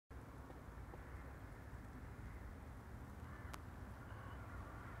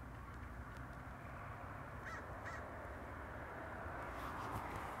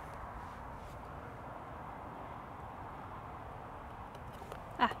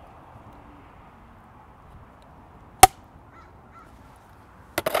Ah.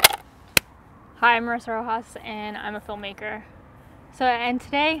 Hi, I'm Marissa Rojas, and I'm a filmmaker. And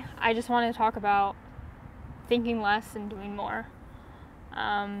today I just want to talk about thinking less and doing more.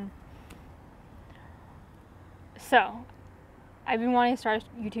 So I've been wanting to start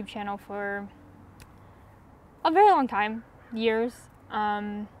a YouTube channel for a very long time, years.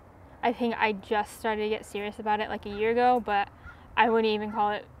 I think I just started to get serious about it like a year ago, but I wouldn't even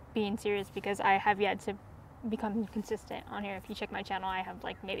call it being serious because I have yet to become consistent on here. If you check my channel, I have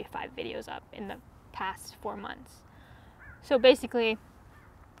like maybe 5 videos up in the past 4 months. So basically,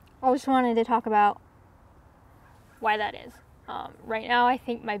 I just wanted to talk about why that is. Right now, I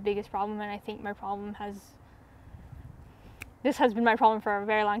think my biggest problem, and I think this has been my problem for a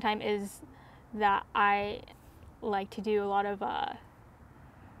very long time, is that I like to do a lot of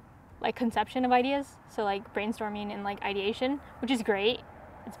like conception of ideas, so like brainstorming and like ideation, which is great.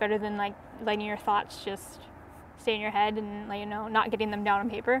 It's better than like letting your thoughts just stay in your head and, like, you know, not getting them down on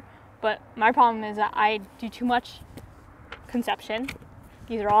paper. But my problem is that I do too much conception.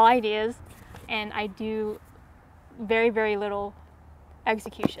 These are all ideas, and I do very, very little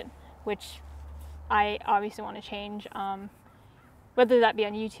execution, which I obviously want to change, whether that be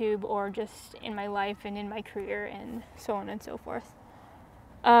on YouTube or just in my life and in my career and so on and so forth.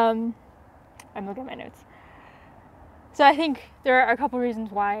 I'm looking at my notes. So I think there are a couple reasons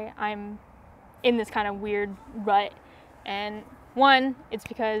why I'm in this kind of weird rut. And one, it's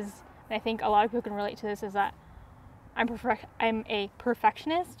because, and I think a lot of people can relate to this, is that I'm a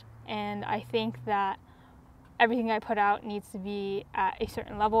perfectionist, and I think that everything I put out needs to be at a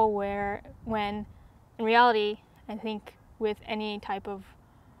certain level, where when in reality, I think with any type of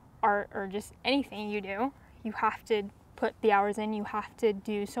art or just anything you do, you have to put the hours in. You have to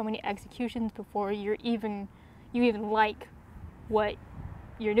do so many executions before you even like what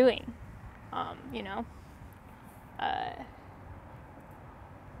you're doing. But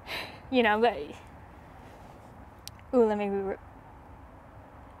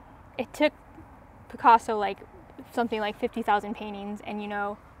it took Picasso like something like 50,000 paintings, and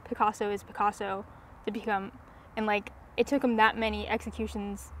Picasso is Picasso to become, and like it took him that many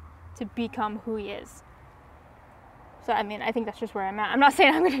executions to become who he is. So I mean, I think that's just where I'm at. I'm not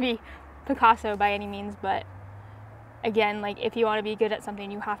saying I'm going to be Picasso by any means, but again, like if you want to be good at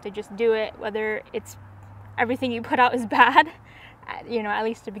something, you have to just do it, whether it's everything you put out is bad, at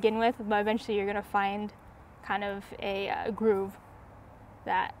least to begin with, but eventually you're going to find kind of a groove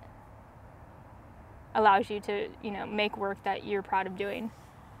that allows you to, make work that you're proud of doing.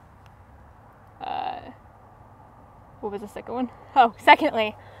 What was the second one? Oh,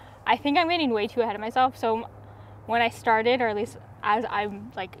 secondly, I think I'm getting way too ahead of myself. So when I started, or at least as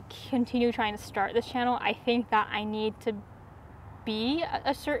I'm like continue trying to start this channel, I think that I need to be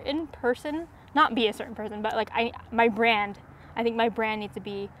a certain person, not be a certain person, but like I think my brand needs to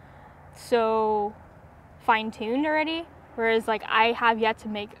be so fine-tuned already, whereas like I have yet to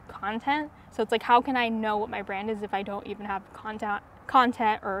make content. So it's like, how can I know what my brand is if I don't even have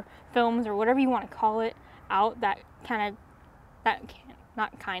content or films or whatever you want to call it out that can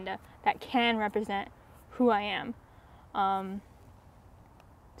represent who I am.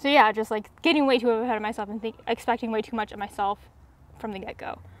 So yeah, just like getting way too ahead of myself and expecting way too much of myself from the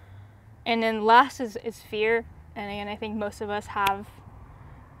get-go. And then last is fear. And again, I think most of us have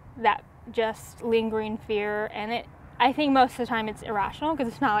that just lingering fear, and I think most of the time it's irrational, because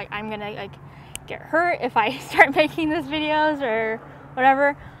it's not like I'm gonna like get hurt if I start making these videos or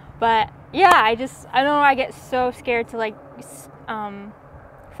whatever. But yeah, I don't know, I get so scared to like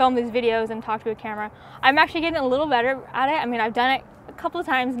film these videos and talk to a camera. I'm actually getting a little better at it. I mean, I've done it a couple of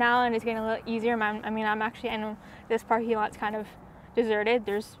times now, and it's getting a little easier. I know this parking lot's kind of deserted.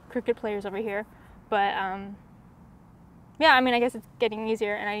 There's cricket players over here, but yeah, I mean, I guess it's getting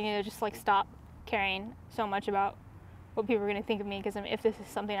easier, and I need to just like stop caring so much about what people are going to think of me, because if this is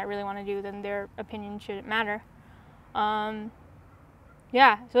something I really want to do, then their opinion shouldn't matter.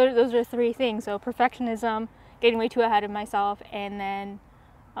 Yeah, so those are 3 things. So perfectionism, getting way too ahead of myself, and then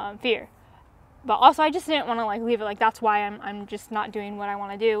fear. But also, I just didn't want to like leave it like that's why I'm just not doing what I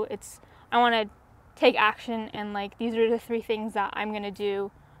want to do. I want to take action, and like these are the 3 things that I'm going to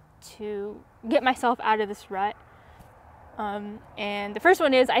do to get myself out of this rut. And the first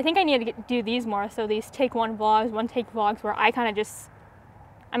one is, I think I need to do these more. So these one-take vlogs where I kind of just,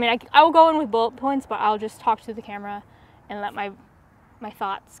 I will go in with bullet points, but I'll just talk to the camera and let my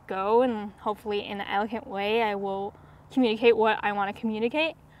thoughts go, and hopefully in an elegant way I will communicate what I want to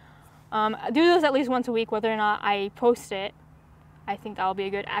communicate. Do those at least once a week, whether or not I post it. I think that'll be a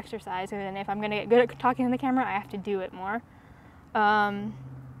good exercise, and then if I'm going to get good at talking to the camera, I have to do it more.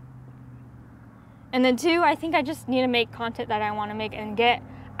 And then 2, I think I just need to make content that I want to make and get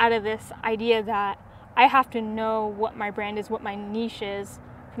out of this idea that I have to know what my brand is, what my niche is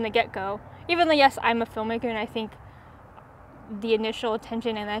from the get-go. Even though, yes, I'm a filmmaker, and I think the initial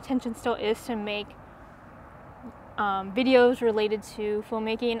attention and the attention still is to make videos related to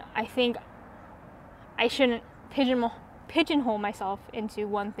filmmaking, I think I shouldn't pigeonhole myself into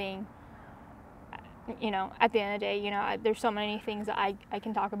one thing. You know, at the end of the day, you know, there's so many things that I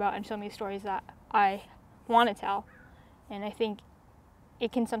can talk about and so many stories that I want to tell. And I think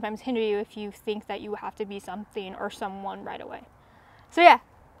it can sometimes hinder you if you think that you have to be something or someone right away. So yeah,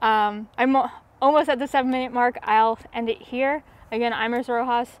 I'm almost at the 7-minute mark. I'll end it here. Again, I'm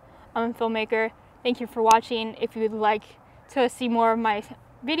Rojas. I'm a filmmaker. Thank you for watching. If you'd like to see more of my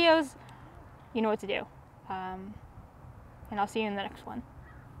videos, you know what to do. And I'll see you in the next one.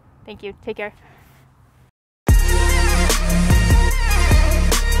 Thank you. Take care.